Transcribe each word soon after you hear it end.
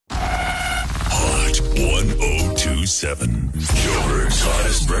1027. Joburg's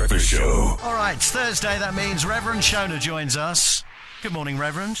hottest breakfast show. All right, it's Thursday. That means Reverend Shona joins us. Good morning,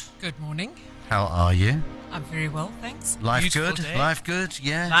 Reverend. Good morning. How are you? I'm very well, thanks. Life Beautiful good? day. Life good?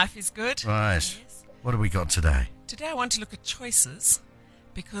 Yeah? Life is good. Right. Yes. What have we got today? Today I want to look at choices,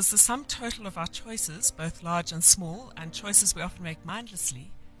 because the sum total of our choices, both large and small, and choices we often make mindlessly,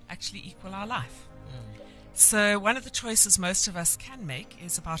 actually equal our life. So one of the choices most of us can make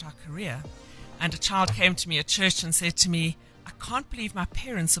is about our career. And a child came to me at church and said to me, I can't believe my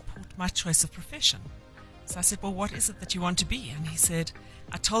parents support my choice of profession. So I said, well, what is it that you want to be? And he said,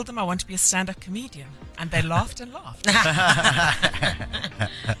 I told them I want to be a stand-up comedian. And they laughed and laughed.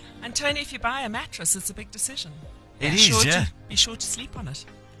 And Tony, if you buy a mattress, it's a big decision. It is, yeah. Be sure to sleep on it.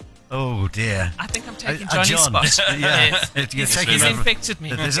 Oh, dear. I think I'm taking John. Johnny's spot. Yeah. Yes. You're taking He's over. infected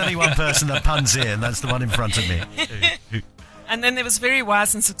me. If there's only one person that puns here, and that's the one in front of me. And then there was a very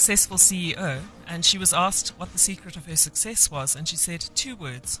wise and successful CEO, and she was asked what the secret of her success was, and she said 2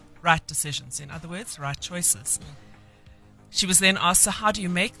 words, right decisions. In other words, right choices. She was then asked, so how do you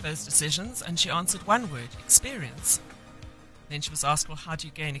make those decisions? And she answered 1 word, experience. Then she was asked, well, how do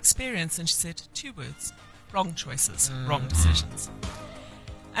you gain experience? And she said 2 words, wrong choices, wrong decisions.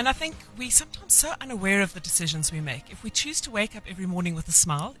 And I think we're sometimes so unaware of the decisions we make. If we choose to wake up every morning with a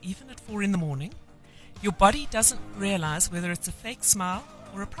smile, even at 4 a.m, your body doesn't realize whether it's a fake smile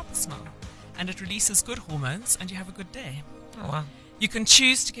or a proper smile. And it releases good hormones and you have a good day. Oh, wow. You can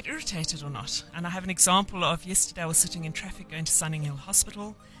choose to get irritated or not. And I have an example of yesterday I was sitting in traffic going to Sunninghill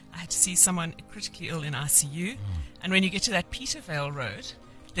Hospital. I had to see someone critically ill in ICU. And when you get to that Petervale Road,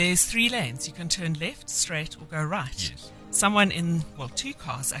 there's 3 lanes. You can turn left, straight, or go right. Yes. Someone 2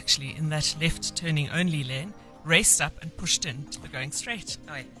 cars actually, in that left turning only lane, raced up and pushed in to the going straight.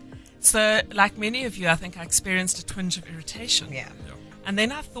 Oh, yeah. So, like many of you, I think I experienced a twinge of irritation. Yeah. And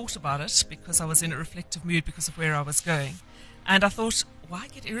then I thought about it because I was in a reflective mood because of where I was going. And I thought, why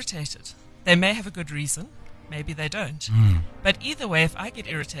get irritated? They may have a good reason. Maybe they don't. But either way, if I get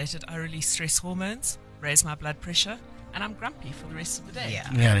irritated, I release stress hormones, raise my blood pressure, and I'm grumpy for the rest of the day. Yeah.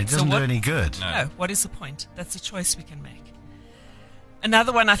 Yeah, and it doesn't So do any good. No, what is the point? That's a choice we can make.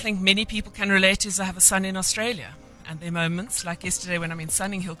 Another one I think many people can relate is I have a son in Australia. And there are moments, like yesterday when I'm in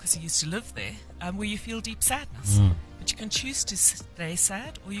Sunninghill, because he used to live there, where you feel deep sadness. But you can choose to stay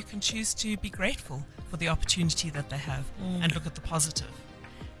sad, or you can choose to be grateful for the opportunity that they have and look at the positive.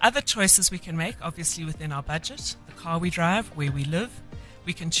 Other choices we can make, obviously within our budget, the car we drive, where we live.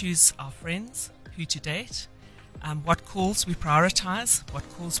 We can choose our friends, who to date, what calls we prioritize, what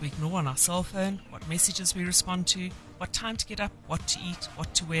calls we ignore on our cell phone, what messages we respond to, what time to get up, what to eat,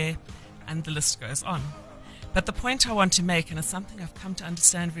 what to wear, and the list goes on. But the point I want to make, and it's something I've come to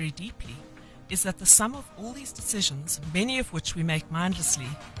understand very deeply, is that the sum of all these decisions, many of which we make mindlessly,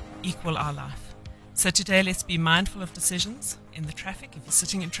 equal our life. So today, let's be mindful of decisions in the traffic. If you're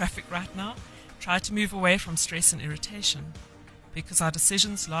sitting in traffic right now, try to move away from stress and irritation, because our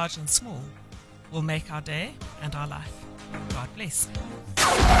decisions, large and small, will make our day and our life. God bless.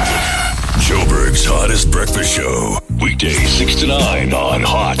 Joburg's hottest breakfast show. Weekdays 6 to 9 on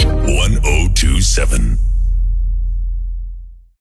Hot 1027.